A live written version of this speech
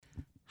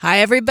Hi,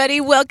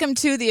 everybody. Welcome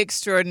to the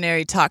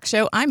Extraordinary Talk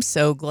Show. I'm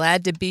so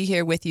glad to be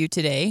here with you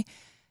today.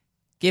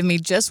 Give me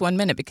just 1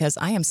 minute because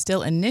I am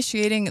still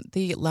initiating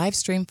the live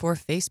stream for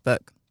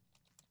Facebook.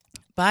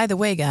 By the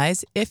way,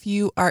 guys, if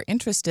you are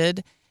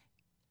interested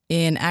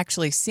in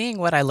actually seeing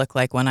what I look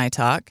like when I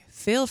talk,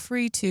 feel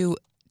free to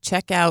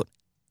check out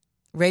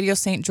Radio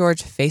St.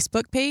 George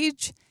Facebook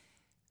page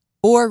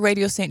or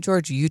Radio St.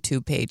 George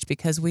YouTube page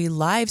because we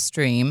live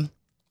stream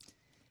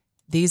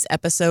these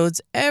episodes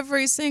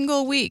every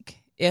single week.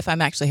 If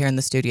I'm actually here in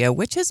the studio,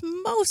 which is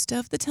most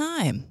of the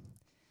time.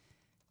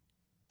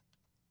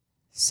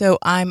 So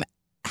I'm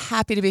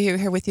happy to be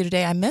here with you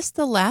today. I missed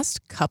the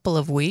last couple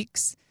of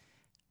weeks,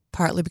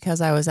 partly because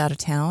I was out of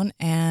town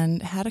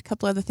and had a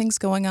couple other things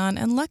going on.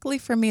 And luckily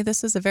for me,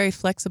 this is a very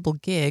flexible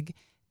gig,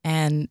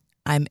 and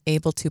I'm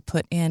able to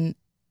put in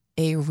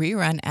a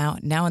rerun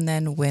out now and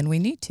then when we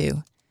need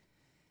to.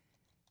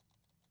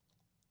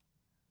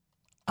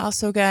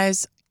 Also,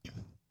 guys,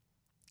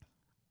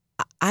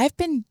 I've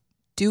been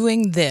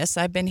doing this.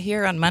 I've been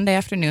here on Monday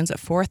afternoons at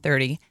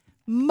 4:30,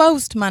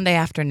 most Monday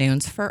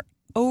afternoons for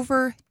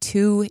over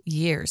 2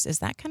 years. Is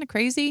that kind of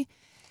crazy?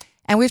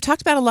 And we've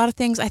talked about a lot of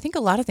things. I think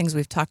a lot of things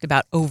we've talked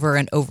about over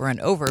and over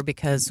and over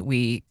because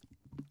we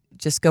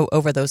just go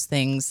over those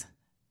things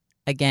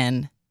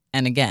again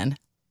and again.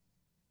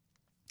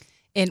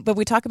 But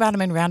we talk about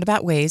them in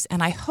roundabout ways,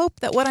 and I hope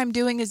that what I'm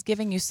doing is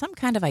giving you some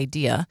kind of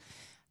idea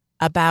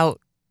about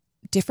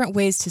different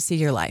ways to see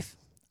your life.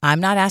 I'm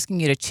not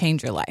asking you to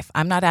change your life.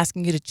 I'm not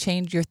asking you to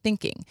change your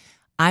thinking.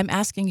 I'm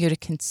asking you to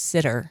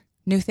consider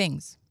new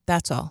things.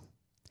 That's all.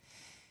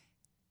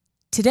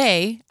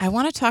 Today, I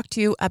want to talk to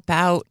you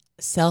about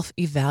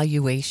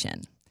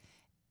self-evaluation.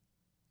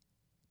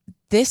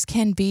 This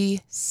can be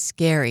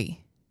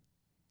scary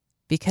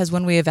because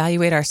when we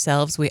evaluate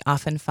ourselves, we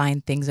often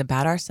find things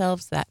about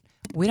ourselves that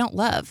we don't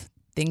love,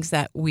 things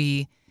that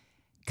we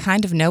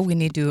kind of know we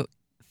need to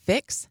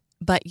fix,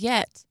 but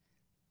yet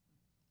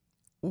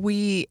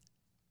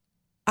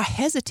I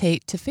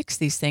hesitate to fix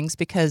these things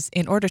because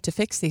in order to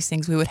fix these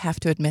things, we would have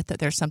to admit that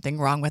there's something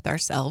wrong with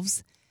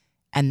ourselves.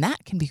 And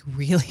that can be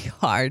really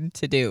hard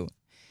to do.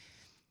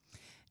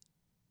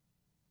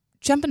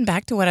 Jumping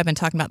back to what I've been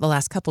talking about the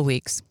last couple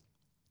weeks,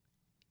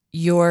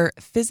 your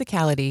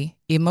physicality,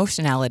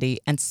 emotionality,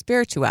 and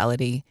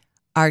spirituality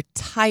are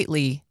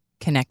tightly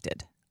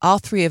connected. All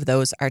three of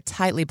those are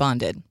tightly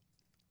bonded.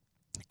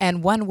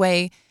 And one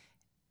way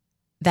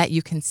that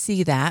you can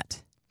see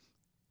that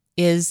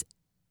is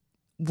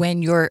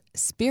when your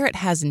spirit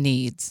has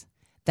needs,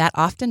 that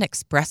often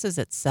expresses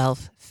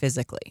itself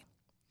physically,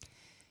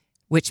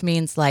 which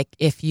means like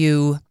if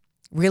you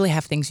really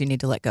have things you need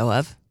to let go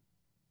of,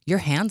 your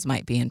hands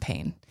might be in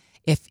pain.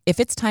 If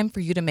it's time for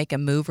you to make a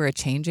move or a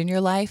change in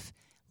your life,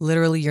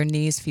 literally your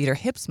knees, feet, or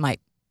hips might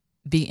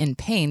be in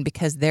pain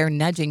because they're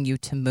nudging you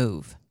to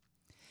move.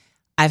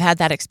 I've had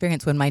that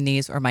experience when my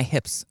knees or my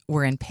hips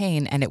were in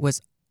pain, and it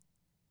was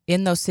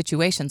in those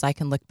situations, I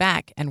can look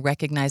back and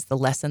recognize the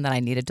lesson that I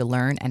needed to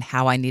learn and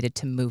how I needed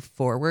to move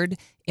forward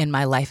in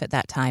my life at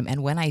that time.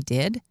 And when I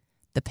did,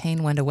 the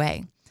pain went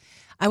away.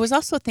 I was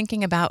also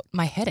thinking about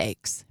my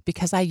headaches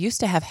because I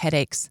used to have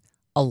headaches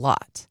a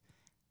lot.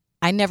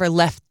 I never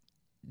left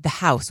the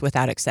house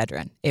without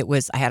Excedrin.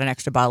 I had an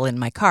extra bottle in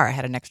my car. I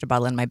had an extra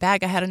bottle in my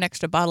bag. I had an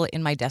extra bottle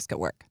in my desk at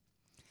work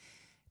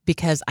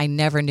because I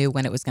never knew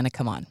when it was going to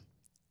come on.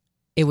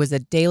 It was a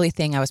daily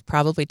thing. I was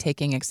probably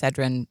taking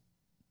Excedrin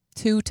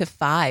 2 to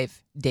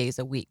 5 days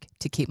a week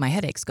to keep my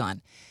headaches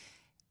gone.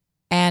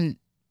 And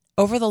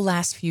over the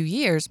last few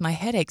years, my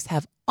headaches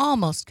have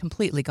almost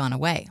completely gone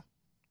away.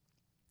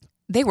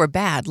 They were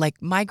bad,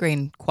 like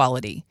migraine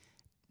quality,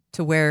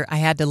 to where I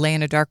had to lay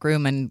in a dark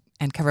room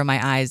and cover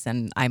my eyes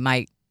and I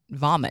might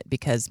vomit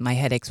because my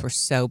headaches were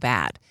so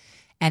bad.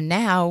 And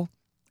now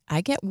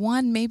I get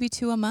 1, maybe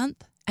 2 a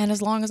month. And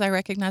as long as I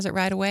recognize it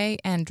right away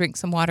and drink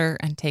some water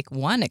and take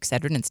 1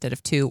 Excedrin instead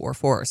of 2 or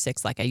 4 or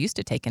 6 like I used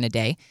to take in a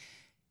day,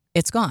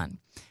 it's gone.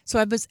 So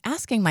I was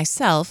asking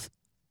myself,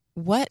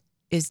 what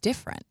is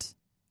different?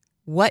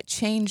 What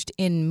changed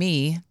in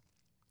me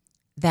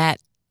that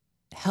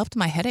helped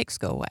my headaches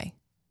go away?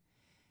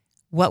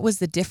 What was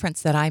the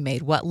difference that I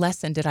made? What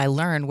lesson did I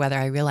learn, whether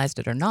I realized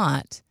it or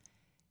not,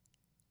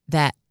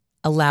 that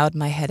allowed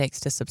my headaches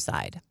to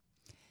subside?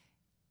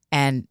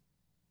 And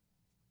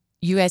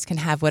you guys can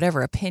have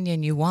whatever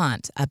opinion you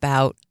want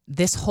about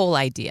this whole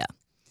idea.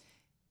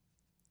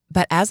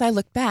 But as I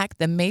look back,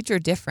 the major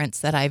difference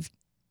that I've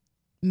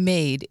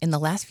made in the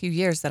last few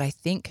years that I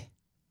think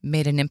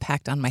made an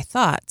impact on my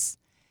thoughts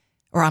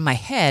or on my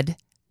head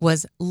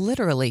was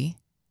literally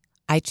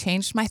I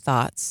changed my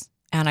thoughts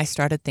and I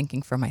started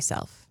thinking for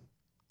myself.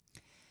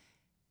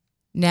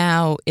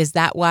 Now, is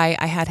that why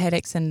I had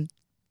headaches and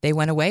they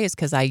went away? Is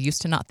because I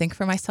used to not think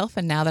for myself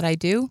and now that I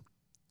do?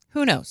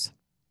 Who knows?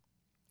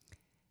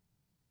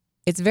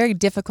 It's very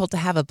difficult to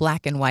have a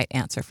black and white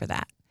answer for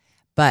that.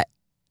 But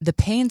the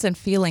pains and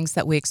feelings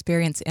that we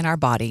experience in our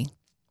body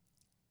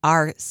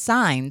are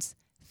signs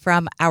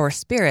from our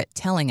spirit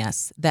telling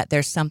us that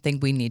there's something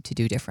we need to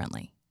do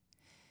differently.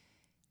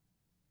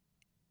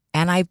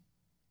 And I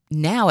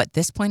now at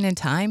this point in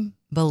time,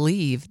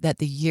 believe that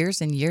the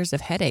years and years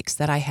of headaches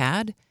that I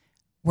had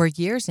were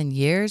years and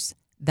years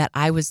that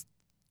I was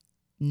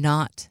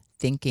not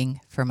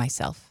thinking for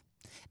myself.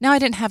 Now, I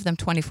didn't have them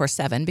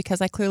 24/7 because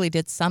I clearly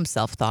did some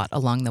self-thought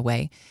along the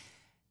way.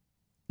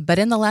 But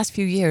in the last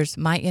few years,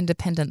 my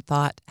independent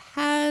thought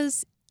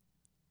has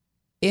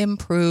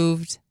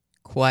improved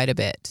quite a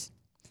bit.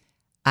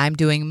 I'm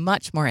doing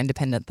much more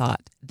independent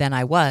thought than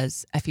I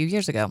was a few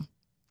years ago.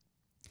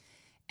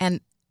 And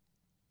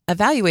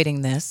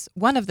evaluating this,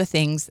 one of the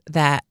things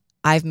that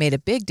I've made a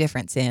big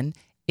difference in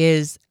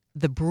is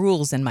the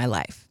rules in my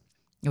life.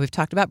 And we've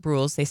talked about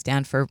rules. They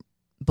stand for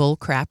bull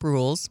crap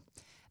rules.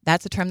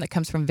 That's a term that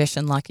comes from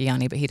Vishen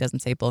Lakhiani, but he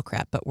doesn't say bull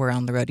crap, but we're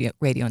on the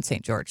radio in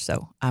St. George,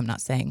 so I'm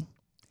not saying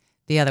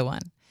the other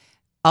one.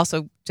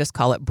 Also, just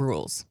call it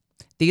rules.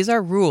 These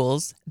are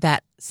rules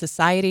that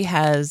society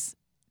has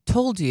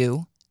told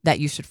you that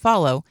you should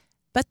follow,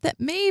 but that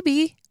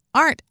maybe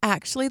aren't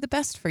actually the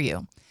best for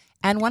you.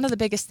 And one of the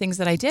biggest things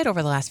that I did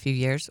over the last few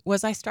years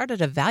was I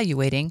started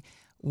evaluating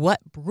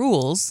what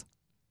rules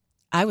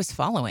I was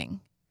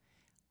following.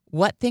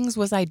 What things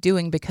was I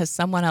doing because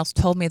someone else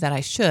told me that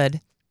I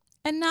should,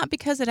 and not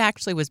because it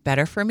actually was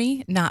better for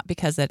me, not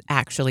because it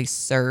actually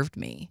served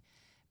me,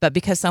 but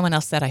because someone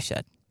else said I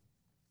should.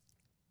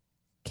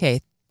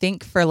 Okay,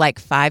 think for like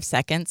 5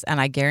 seconds,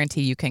 and I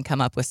guarantee you can come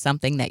up with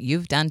something that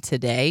you've done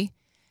today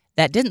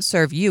that didn't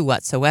serve you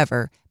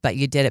whatsoever, but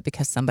you did it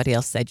because somebody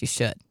else said you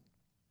should.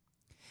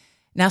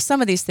 Now,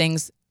 some of these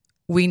things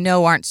we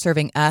know aren't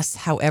serving us.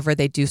 However,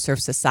 they do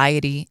serve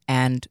society,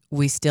 and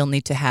we still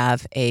need to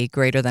have a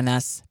greater than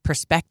us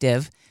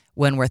perspective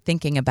when we're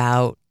thinking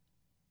about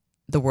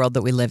the world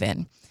that we live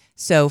in.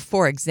 So,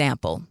 for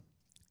example,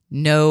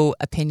 no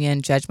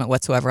opinion, judgment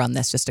whatsoever on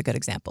this, just a good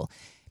example.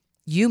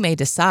 You may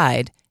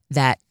decide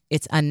that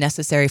it's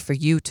unnecessary for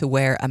you to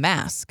wear a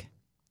mask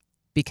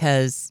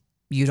because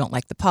you don't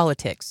like the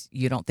politics,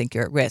 you don't think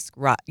you're at risk,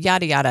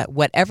 yada, yada.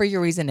 Whatever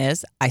your reason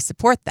is, I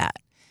support that.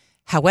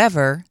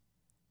 However,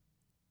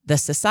 the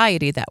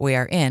society that we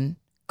are in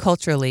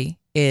culturally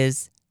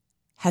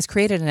has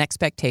created an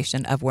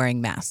expectation of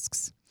wearing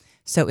masks.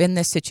 So in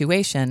this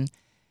situation,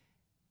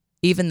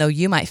 even though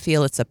you might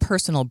feel it's a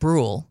personal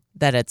rule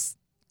that it's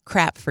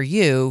crap for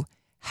you,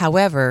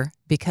 however,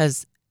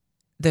 because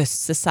the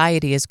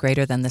society is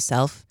greater than the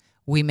self,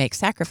 we make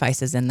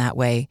sacrifices in that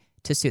way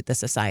to suit the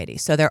society.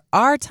 So there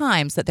are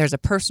times that there's a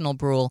personal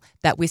rule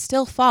that we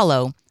still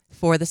follow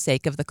for the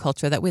sake of the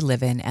culture that we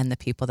live in and the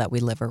people that we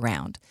live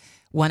around.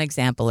 One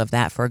example of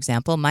that, for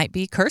example, might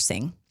be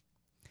cursing.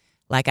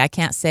 Like I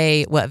can't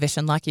say what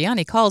Vishen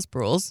Lakhiani calls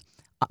rules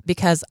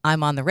because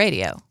I'm on the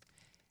radio.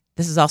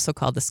 This is also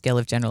called the skill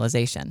of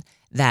generalization,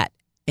 that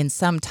in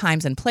some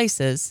times and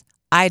places,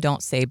 I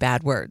don't say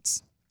bad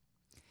words.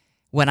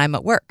 When I'm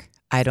at work,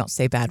 I don't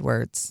say bad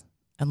words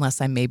unless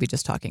I'm maybe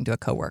just talking to a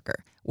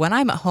coworker. When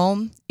I'm at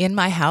home in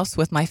my house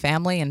with my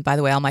family, and by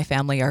the way, all my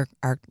family are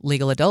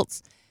legal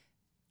adults,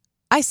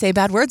 I say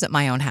bad words at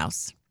my own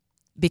house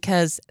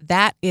because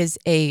that is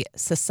a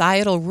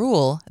societal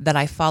rule that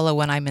I follow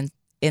when I'm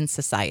in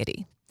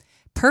society.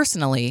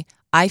 Personally,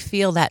 I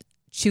feel that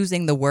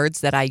choosing the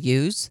words that I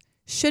use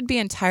should be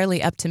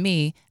entirely up to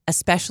me,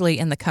 especially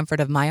in the comfort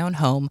of my own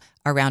home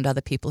around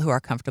other people who are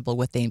comfortable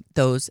with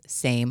those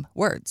same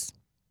words.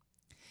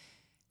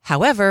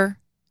 However,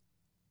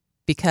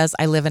 because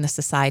I live in a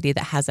society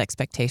that has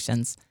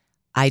expectations,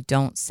 I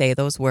don't say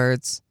those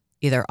words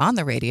either on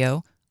the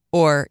radio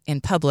or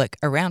in public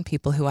around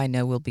people who I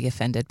know will be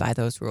offended by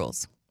those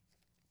rules.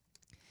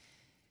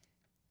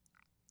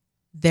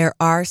 There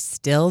are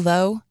still,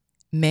 though,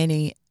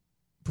 many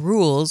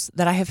rules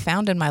that I have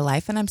found in my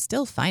life, and I'm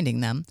still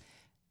finding them,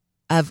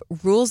 of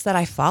rules that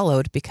I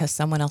followed because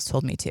someone else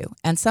told me to.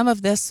 And some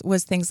of this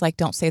was things like,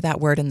 don't say that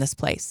word in this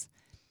place.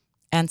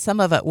 And some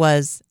of it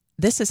was,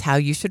 this is how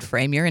you should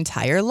frame your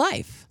entire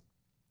life.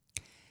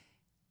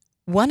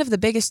 One of the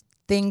biggest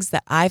things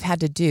that I've had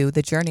to do,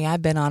 the journey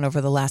I've been on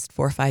over the last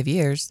 4 or 5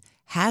 years,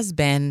 has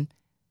been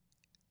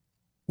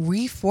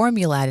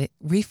reformulating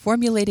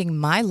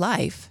my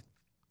life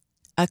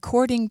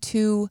according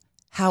to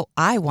how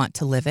I want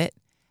to live it,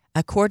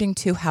 according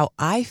to how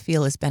I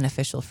feel is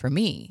beneficial for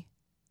me,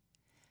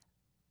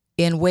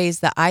 in ways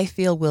that I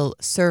feel will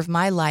serve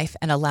my life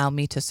and allow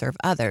me to serve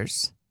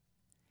others,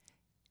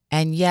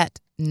 and yet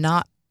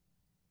not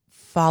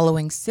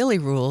following silly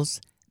rules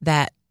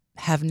that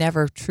have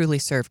never truly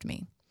served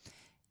me.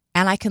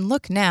 And I can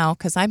look now,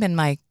 because I'm in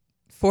my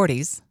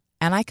 40s,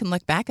 and I can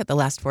look back at the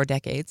last 4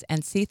 decades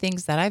and see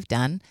things that I've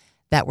done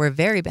that were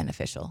very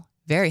beneficial,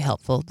 very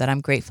helpful, that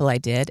I'm grateful I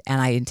did, and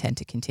I intend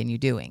to continue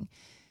doing.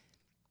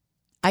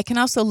 I can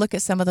also look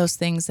at some of those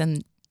things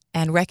and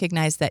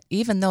recognize that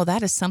even though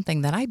that is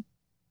something that I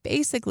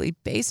basically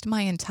based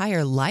my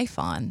entire life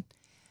on,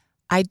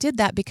 I did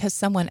that because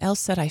someone else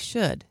said I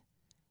should,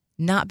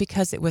 not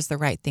because it was the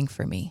right thing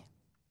for me.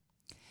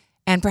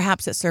 And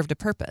perhaps it served a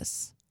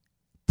purpose.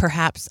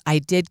 Perhaps I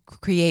did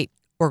create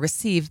or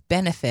receive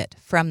benefit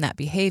from that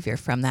behavior,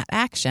 from that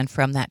action,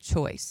 from that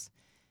choice.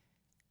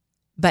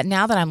 But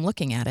now that I'm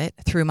looking at it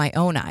through my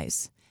own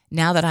eyes,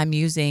 now that I'm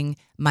using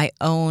my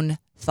own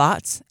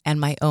thoughts and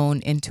my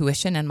own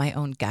intuition and my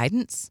own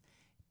guidance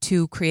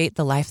to create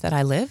the life that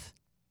I live,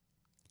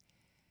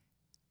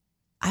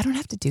 I don't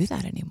have to do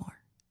that anymore.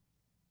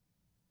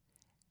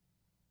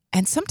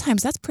 And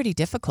sometimes that's pretty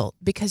difficult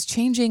because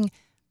changing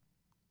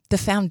the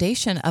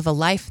foundation of a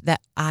life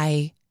that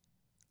I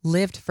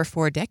lived for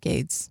 4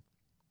 decades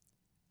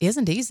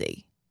isn't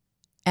easy.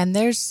 And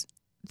there's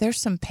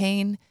some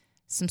pain,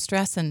 some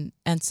stress, and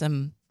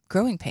some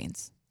growing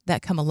pains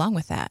that come along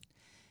with that.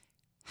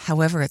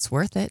 However, it's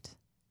worth it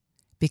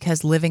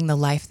because living the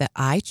life that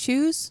I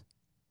choose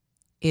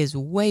is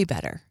way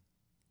better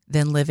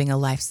than living a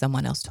life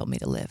someone else told me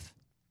to live.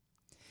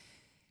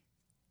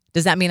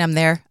 Does that mean I'm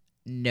there?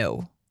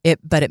 No.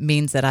 But it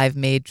means that I've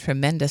made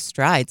tremendous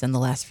strides in the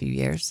last few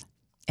years.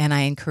 And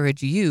I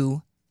encourage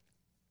you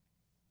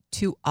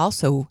to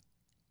also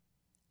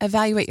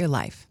evaluate your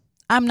life.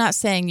 I'm not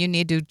saying you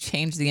need to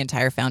change the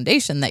entire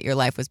foundation that your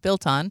life was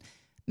built on.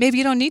 Maybe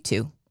you don't need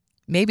to.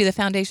 Maybe the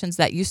foundations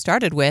that you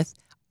started with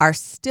are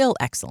still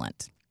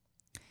excellent.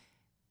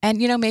 And,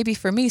 maybe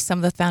for me, some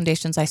of the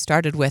foundations I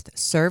started with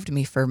served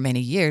me for many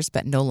years,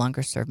 but no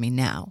longer serve me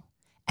now.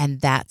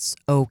 And that's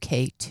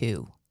okay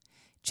too.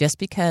 Just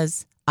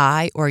because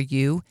I or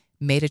you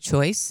made a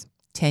choice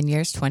 10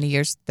 years, 20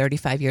 years,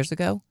 35 years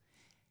ago,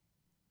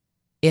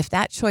 if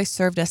that choice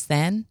served us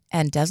then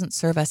and doesn't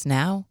serve us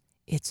now,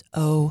 it's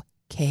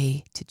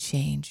okay to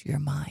change your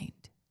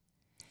mind.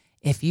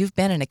 If you've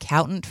been an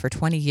accountant for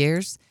 20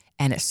 years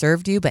and it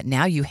served you, but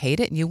now you hate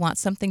it and you want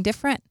something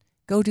different,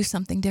 go do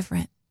something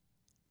different.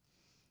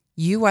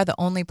 You are the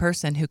only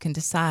person who can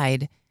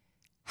decide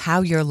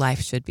how your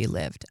life should be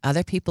lived.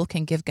 Other people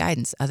can give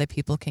guidance. Other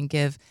people can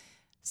give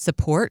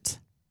support.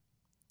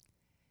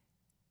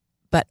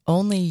 But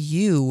only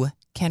you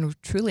can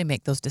truly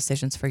make those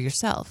decisions for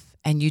yourself.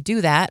 And you do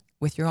that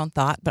with your own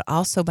thought, but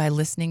also by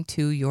listening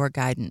to your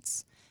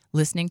guidance,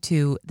 listening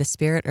to the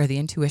spirit or the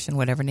intuition,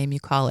 whatever name you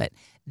call it,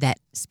 that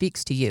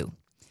speaks to you.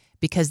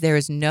 Because there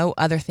is no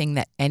other thing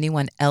that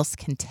anyone else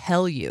can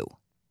tell you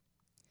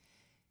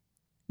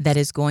that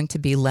is going to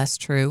be less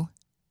true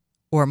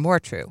or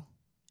more true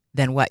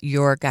than what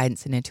your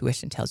guidance and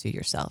intuition tells you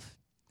yourself.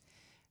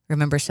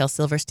 Remember, Shel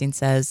Silverstein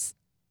says,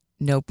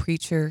 no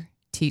preacher,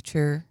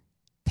 teacher,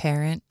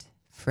 parent,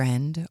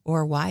 friend,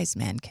 or wise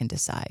man can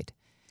decide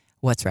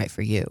what's right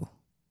for you.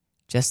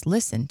 Just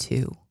listen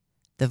to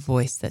the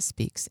voice that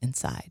speaks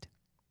inside.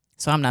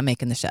 So I'm not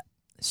making this up.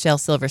 Shel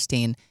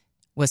Silverstein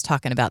was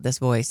talking about this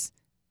voice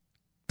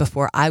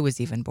before I was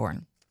even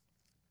born.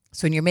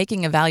 So when you're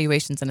making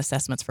evaluations and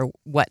assessments for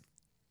what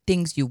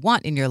things you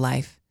want in your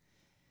life,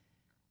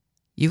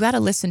 you got to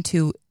listen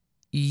to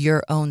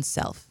your own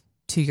self,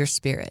 to your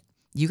spirit.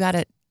 You got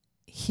to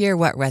hear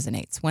what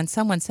resonates. When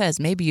someone says,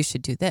 maybe you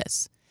should do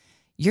this,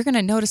 you're going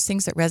to notice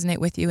things that resonate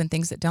with you and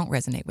things that don't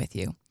resonate with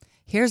you.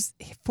 Here's,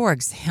 for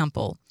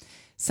example,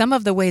 some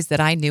of the ways that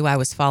I knew I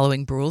was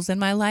following rules in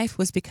my life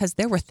was because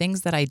there were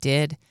things that I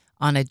did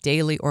on a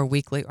daily or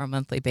weekly or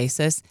monthly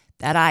basis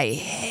that I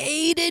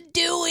hated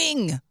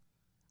doing.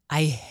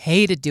 I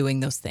hated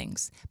doing those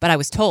things, but I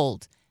was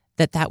told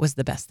that that was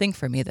the best thing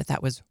for me, that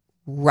that was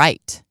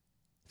right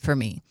for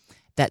me,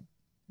 that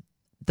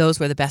those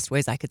were the best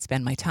ways I could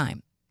spend my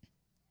time.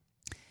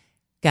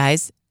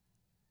 Guys,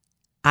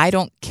 I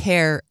don't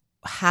care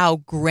how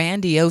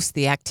grandiose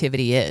the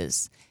activity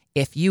is.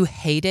 If you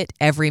hate it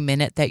every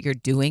minute that you're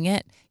doing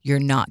it, you're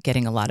not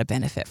getting a lot of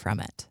benefit from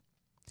it.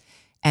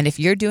 And if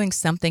you're doing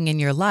something in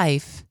your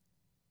life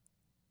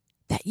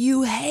that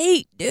you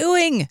hate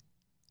doing,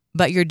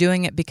 but you're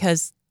doing it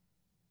because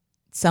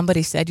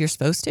somebody said you're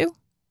supposed to,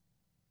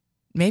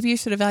 maybe you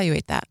should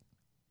evaluate that.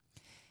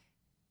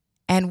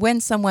 And when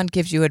someone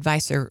gives you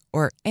advice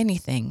or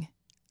anything,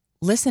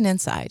 listen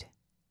inside.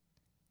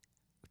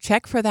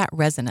 Check for that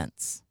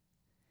resonance.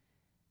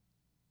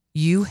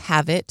 You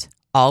have it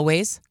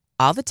always,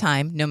 all the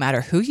time, no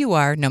matter who you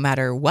are, no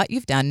matter what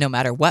you've done, no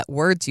matter what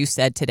words you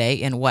said today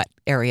in what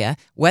area,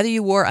 whether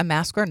you wore a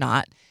mask or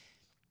not,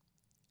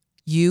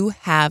 you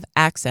have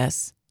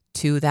access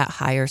to that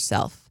higher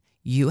self.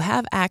 You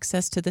have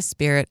access to the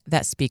spirit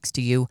that speaks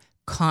to you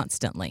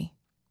constantly.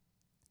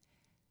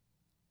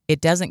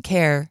 It doesn't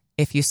care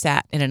if you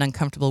sat in an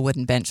uncomfortable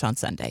wooden bench on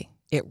Sunday.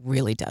 It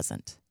really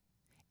doesn't.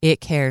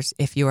 It cares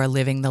if you are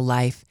living the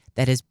life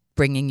that is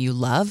bringing you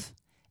love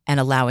and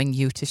allowing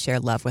you to share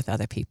love with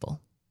other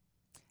people.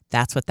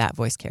 That's what that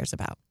voice cares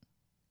about.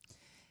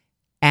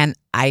 And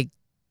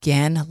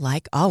again,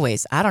 like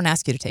always, I don't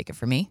ask you to take it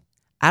from me.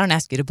 I don't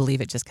ask you to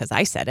believe it just because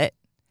I said it.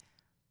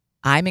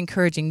 I'm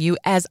encouraging you,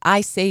 as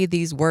I say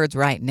these words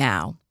right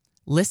now,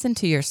 listen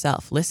to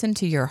yourself, listen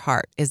to your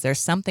heart. Is there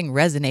something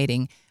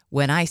resonating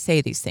when I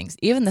say these things?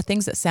 Even the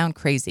things that sound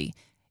crazy.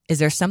 Is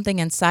there something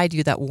inside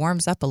you that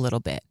warms up a little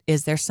bit?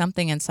 Is there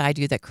something inside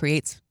you that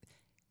creates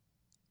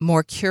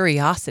more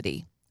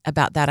curiosity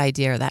about that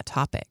idea or that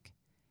topic?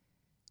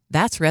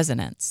 That's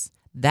resonance.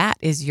 That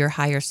is your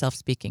higher self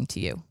speaking to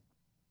you.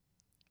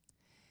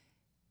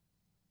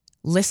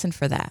 Listen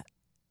for that.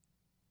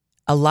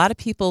 A lot of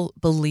people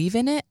believe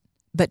in it,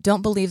 but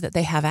don't believe that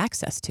they have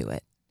access to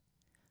it.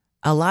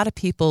 A lot of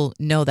people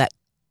know that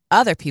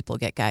other people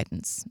get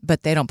guidance,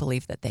 but they don't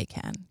believe that they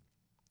can.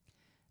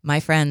 My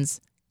friends,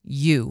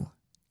 you,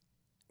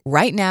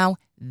 right now,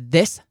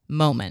 this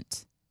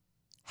moment,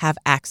 have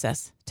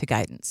access to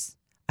guidance.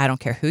 I don't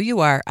care who you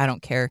are. I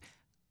don't care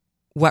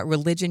what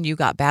religion you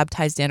got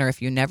baptized in or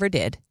if you never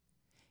did.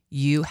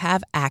 You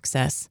have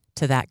access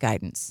to that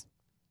guidance.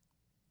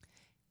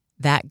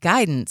 That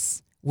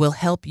guidance will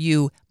help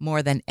you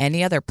more than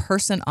any other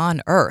person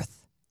on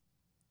earth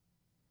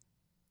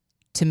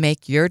to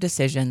make your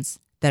decisions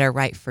that are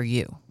right for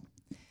you.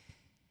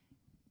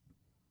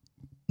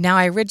 Now,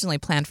 I originally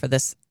planned for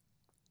this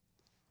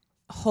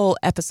whole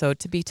episode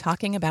to be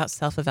talking about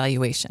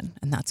self-evaluation,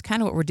 and that's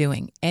kind of what we're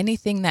doing.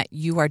 Anything that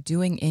you are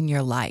doing in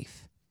your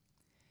life,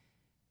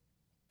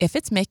 if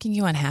it's making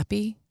you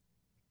unhappy,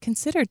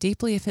 consider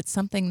deeply if it's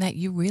something that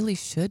you really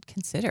should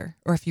consider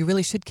or if you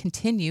really should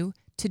continue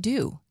to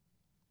do.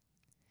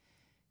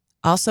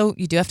 Also,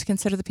 you do have to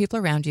consider the people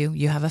around you.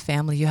 You have a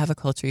family, you have a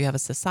culture, you have a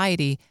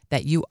society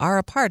that you are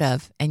a part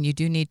of, and you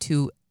do need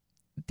to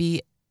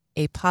be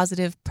a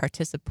positive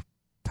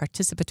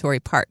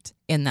participatory part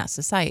in that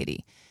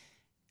society.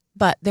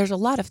 But there's a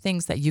lot of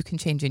things that you can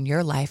change in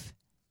your life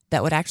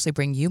that would actually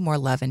bring you more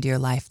love into your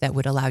life, that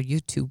would allow you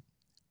to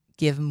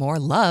give more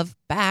love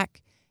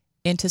back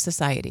into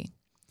society.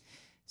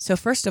 So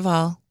first of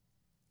all,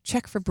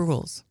 check for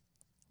rules.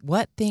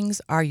 What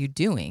things are you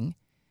doing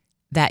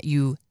that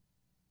you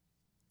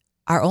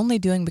are only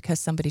doing because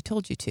somebody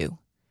told you to?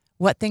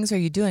 What things are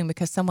you doing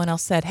because someone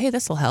else said, hey,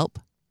 this will help,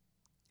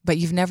 but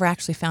you've never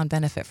actually found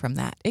benefit from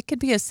that? It could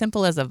be as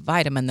simple as a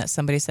vitamin that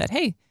somebody said,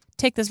 hey,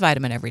 take this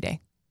vitamin every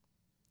day.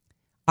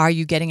 Are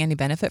you getting any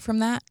benefit from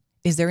that?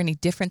 Is there any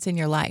difference in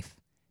your life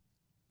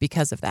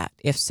because of that?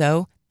 If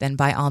so, then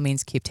by all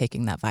means, keep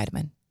taking that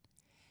vitamin.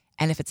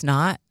 And if it's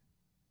not,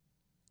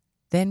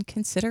 then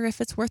consider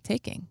if it's worth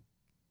taking.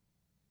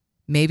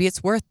 Maybe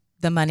it's worth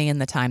the money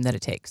and the time that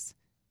it takes.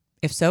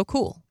 If so,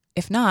 cool.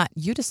 If not,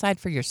 you decide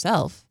for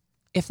yourself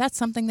if that's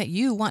something that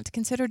you want to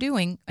consider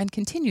doing and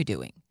continue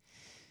doing.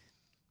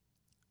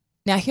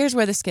 Now, here's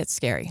where this gets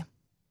scary.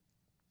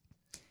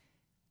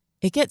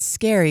 It gets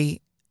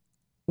scary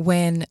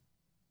when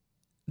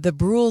the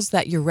rules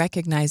that you're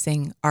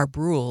recognizing are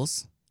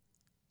rules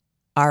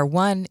are,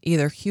 one,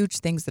 either huge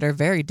things that are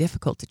very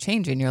difficult to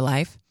change in your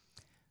life,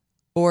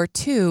 or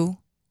two,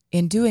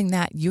 in doing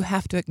that, you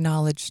have to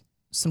acknowledge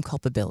some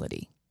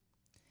culpability.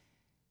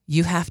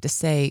 You have to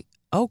say,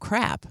 oh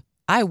crap,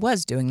 I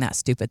was doing that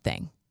stupid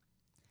thing.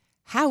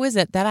 How is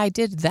it that I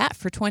did that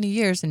for 20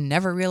 years and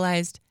never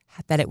realized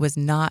that it was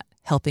not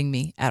helping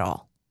me at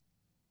all?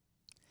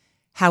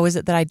 How is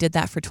it that I did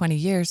that for 20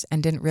 years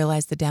and didn't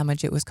realize the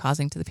damage it was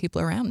causing to the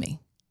people around me?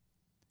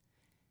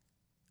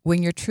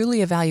 When you're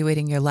truly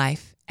evaluating your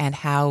life and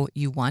how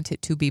you want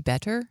it to be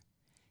better,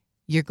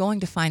 you're going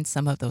to find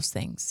some of those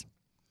things.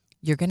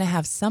 You're going to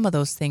have some of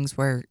those things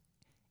where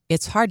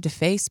it's hard to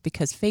face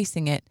because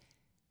facing it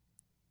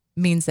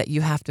means that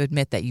you have to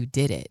admit that you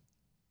did it.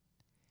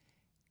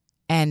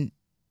 And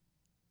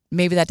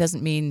maybe that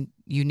doesn't mean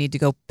you need to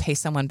go pay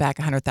someone back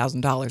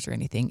 $100,000 or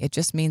anything. It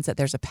just means that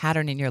there's a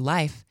pattern in your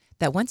life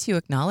that once you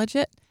acknowledge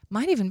it,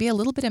 might even be a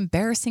little bit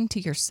embarrassing to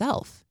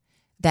yourself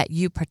that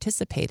you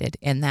participated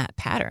in that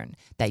pattern,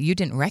 that you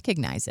didn't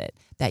recognize it,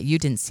 that you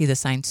didn't see the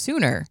sign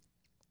sooner,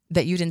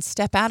 that you didn't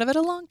step out of it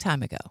a long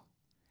time ago.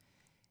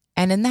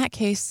 And in that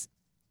case,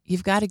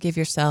 you've got to give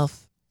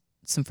yourself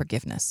some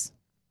forgiveness.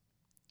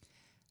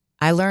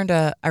 I learned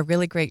a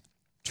really great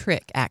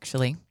trick,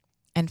 actually.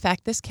 In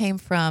fact, this came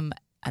from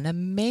an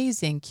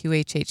amazing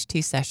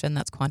QHHT session,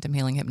 that's Quantum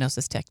Healing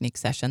Hypnosis Technique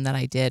session that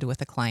I did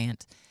with a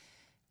client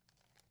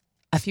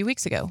a few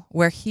weeks ago,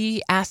 where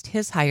he asked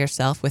his higher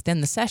self within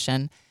the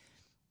session,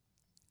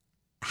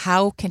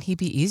 how can he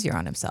be easier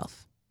on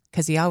himself?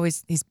 Because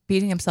he's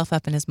beating himself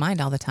up in his mind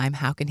all the time.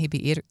 How can he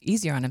be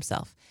easier on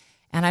himself?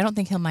 And I don't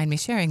think he'll mind me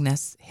sharing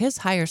this. His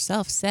higher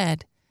self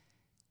said,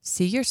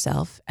 see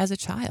yourself as a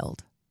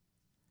child.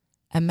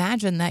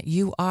 Imagine that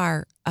you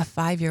are a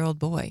 5-year-old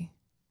boy.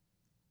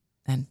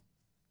 And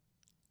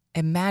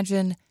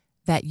imagine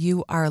that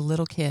you are a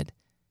little kid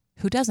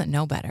who doesn't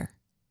know better.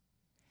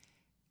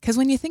 Because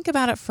when you think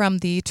about it from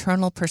the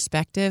eternal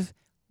perspective,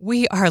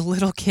 we are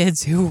little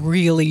kids who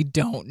really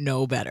don't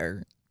know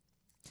better.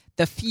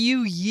 The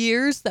few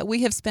years that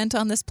we have spent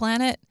on this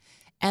planet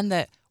and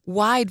the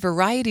wide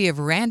variety of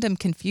random,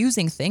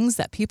 confusing things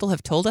that people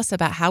have told us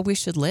about how we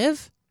should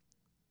live,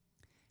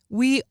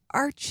 we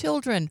are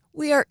children.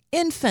 We are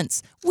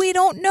infants. We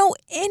don't know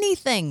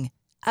anything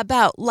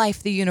about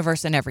life, the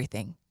universe, and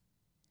everything.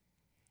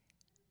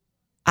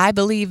 I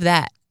believe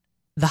that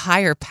the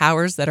higher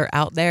powers that are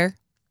out there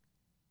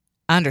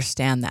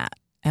understand that.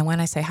 And when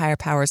I say higher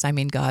powers, I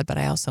mean God, but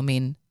I also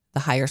mean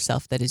the higher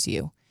self that is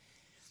you.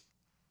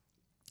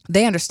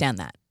 They understand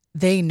that.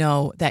 They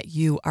know that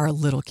you are a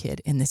little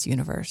kid in this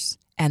universe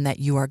and that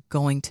you are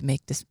going to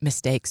make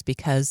mistakes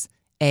because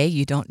A,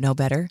 you don't know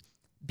better.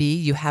 B,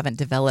 you haven't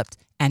developed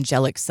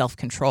angelic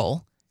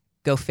self-control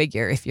go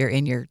figure, if you're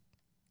in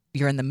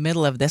the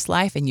middle of this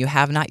life and you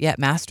have not yet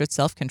mastered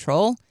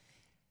self-control,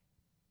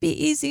 be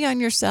easy on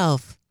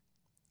yourself.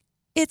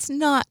 It's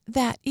not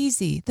that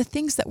easy. The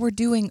things that we're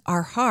doing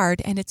are hard,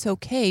 and it's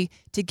okay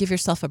to give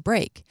yourself a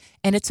break.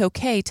 And it's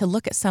okay to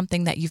look at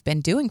something that you've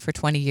been doing for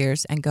 20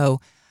 years and go,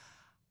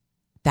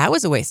 that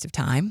was a waste of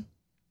time.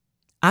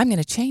 I'm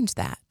going to change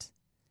that.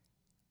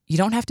 You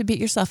don't have to beat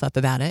yourself up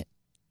about it.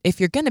 If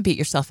you're going to beat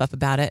yourself up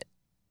about it,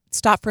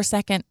 stop for a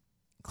second,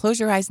 close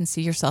your eyes and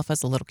see yourself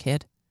as a little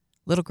kid,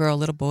 little girl,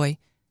 little boy,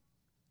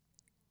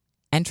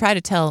 and try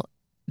to tell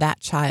that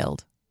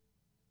child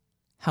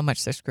how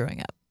much they're screwing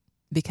up.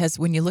 Because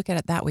when you look at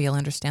it that way, you'll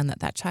understand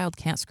that that child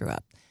can't screw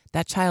up.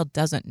 That child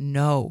doesn't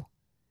know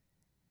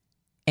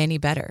any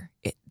better.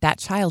 That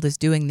child is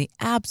doing the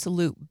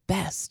absolute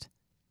best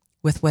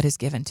with what is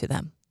given to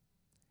them.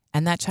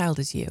 And that child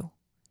is you.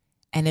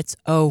 And it's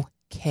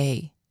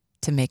okay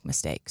to make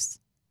mistakes.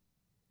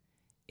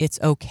 It's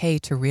okay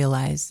to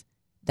realize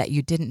that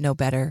you didn't know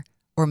better,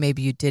 or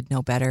maybe you did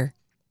know better,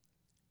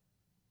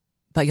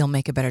 but you'll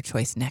make a better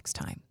choice next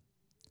time.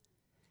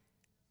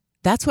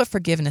 That's what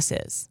forgiveness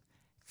is.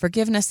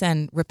 Forgiveness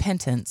and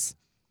repentance,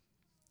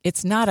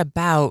 it's not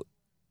about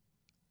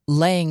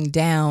laying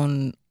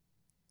down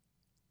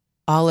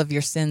all of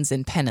your sins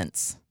in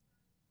penance.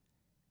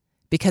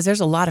 Because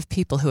there's a lot of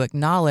people who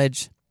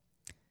acknowledge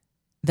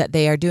that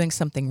they are doing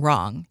something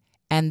wrong,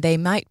 and they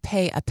might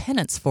pay a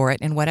penance for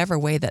it in whatever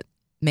way that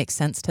makes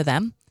sense to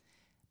them,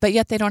 but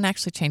yet they don't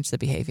actually change the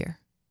behavior.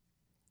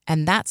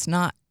 And that's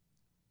not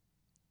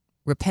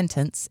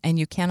repentance, and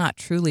you cannot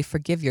truly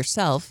forgive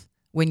yourself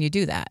when you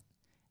do that.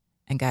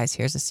 And guys,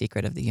 here's a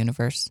secret of the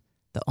universe.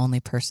 The only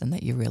person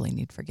that you really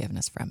need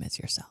forgiveness from is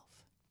yourself.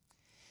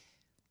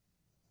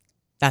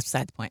 That's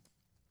beside the point.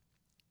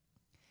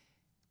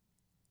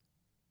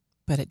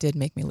 But it did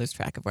make me lose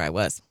track of where I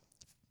was.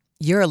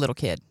 You're a little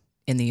kid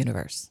in the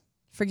universe.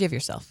 Forgive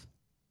yourself.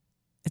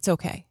 It's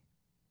okay.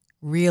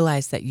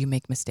 Realize that you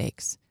make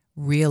mistakes.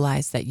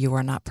 Realize that you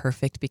are not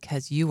perfect,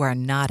 because you are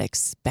not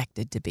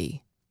expected to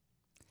be.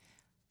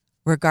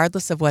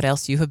 Regardless of what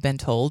else you have been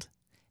told,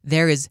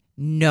 there is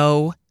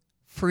no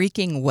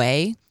freaking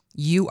way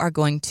you are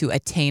going to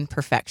attain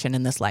perfection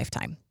in this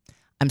lifetime.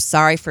 I'm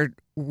sorry for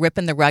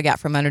ripping the rug out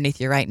from underneath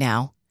you right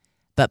now,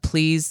 but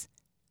please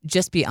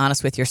just be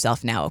honest with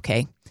yourself now,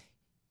 okay?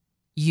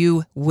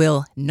 You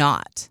will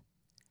not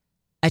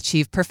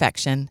achieve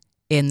perfection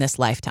in this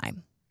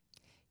lifetime.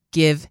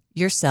 Give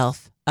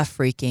yourself a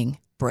freaking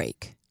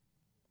break.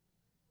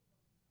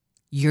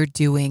 You're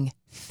doing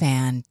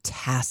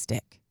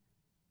fantastic.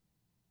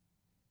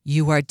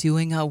 You are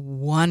doing a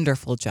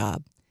wonderful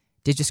job.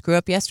 Did you screw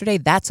up yesterday?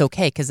 That's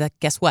okay, because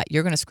guess what?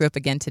 You're going to screw up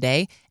again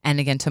today and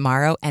again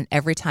tomorrow, and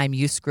every time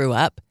you screw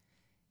up,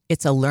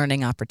 it's a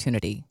learning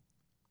opportunity.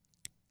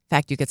 In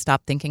fact, you could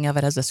stop thinking of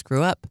it as a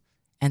screw up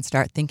and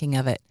start thinking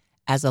of it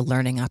as a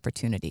learning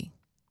opportunity.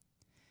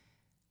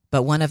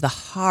 But one of the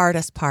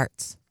hardest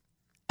parts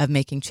of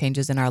making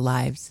changes in our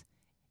lives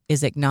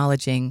is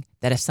acknowledging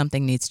that if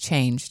something needs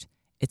changed,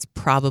 it's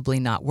probably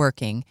not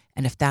working.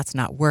 And if that's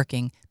not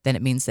working, then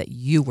it means that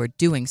you were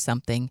doing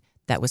something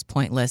that was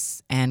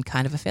pointless and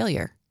kind of a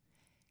failure.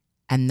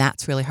 And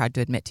that's really hard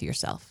to admit to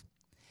yourself.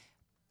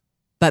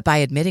 But by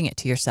admitting it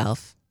to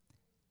yourself,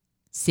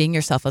 seeing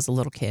yourself as a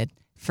little kid,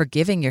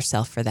 forgiving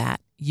yourself for that,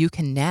 you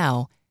can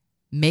now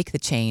make the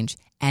change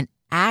and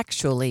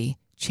actually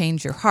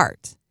change your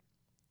heart.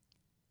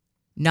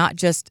 Not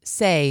just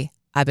say,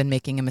 I've been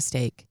making a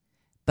mistake,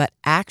 but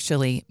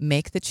actually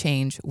make the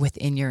change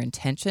within your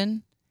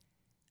intention,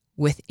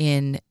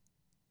 within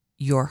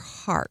your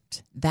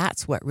heart.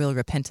 That's what real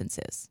repentance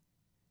is.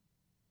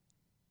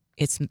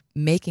 It's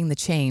making the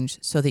change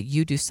so that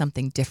you do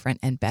something different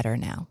and better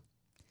now.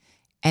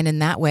 And in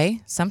that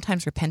way,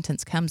 sometimes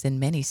repentance comes in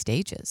many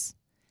stages,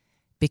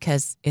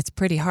 because it's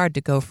pretty hard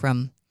to go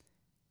from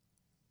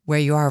where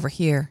you are over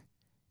here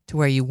to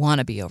where you want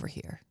to be over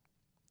here.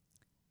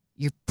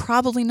 You're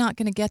probably not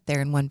going to get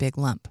there in one big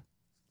lump.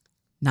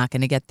 Not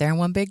going to get there in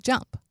one big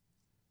jump.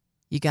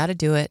 You got to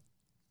do it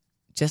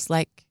just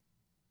like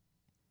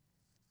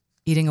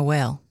eating a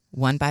whale,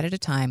 one bite at a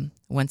time,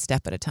 one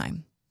step at a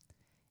time.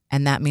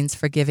 And that means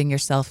forgiving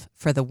yourself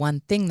for the one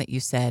thing that you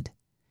said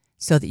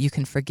so that you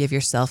can forgive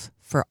yourself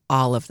for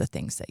all of the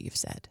things that you've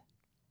said.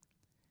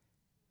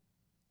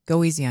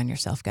 Go easy on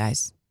yourself,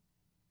 guys.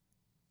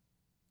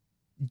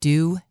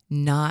 Do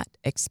not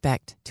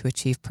expect to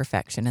achieve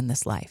perfection in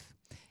this life.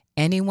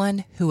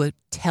 Anyone who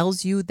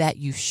tells you that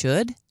you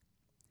should,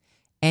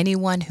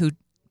 anyone who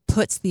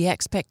puts the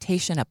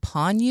expectation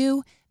upon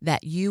you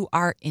that you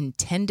are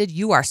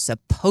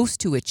supposed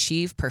to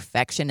achieve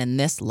perfection in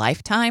this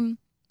lifetime,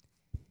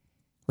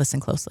 listen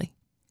closely.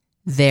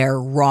 They're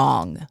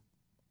wrong.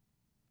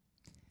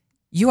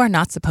 You are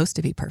not supposed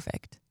to be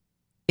perfect.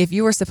 If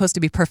you were supposed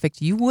to be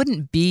perfect, you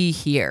wouldn't be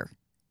here.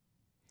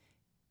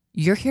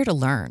 You're here to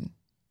learn.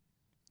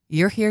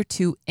 You're here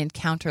to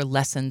encounter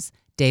lessons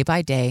day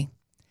by day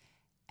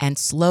and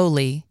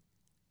slowly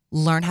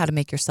learn how to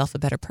make yourself a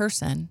better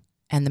person.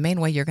 And the main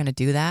way you're going to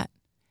do that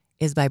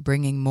is by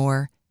bringing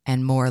more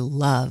and more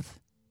love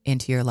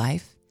into your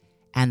life.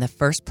 And the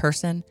first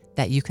person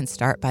that you can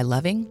start by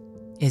loving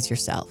is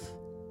yourself.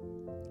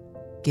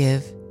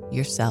 Give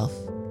yourself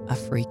a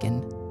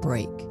freaking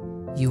break.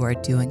 You are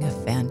doing a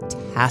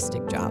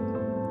fantastic job.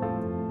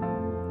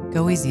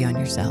 Go easy on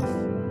yourself.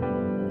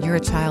 You're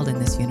a child in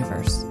this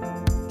universe.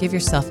 Give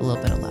yourself a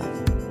little bit of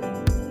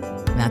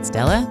love. And that's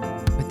Della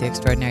with The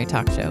Extraordinary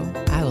Talk Show.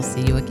 I will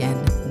see you again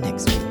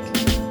next week.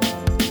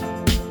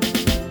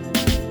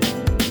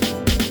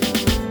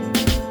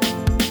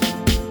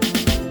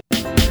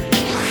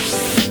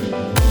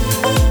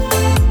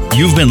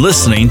 You've been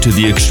listening to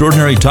The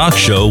Extraordinary Talk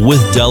Show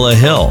with Della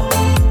Hill.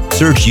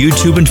 Search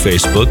YouTube and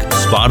Facebook,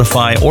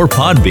 Spotify, or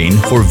Podbean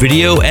for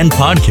video and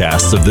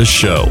podcasts of this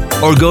show,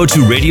 or go to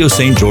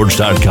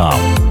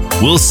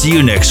radiostgeorge.com. We'll see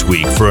you next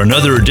week for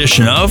another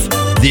edition of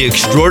The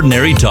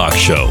Extraordinary Talk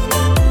Show.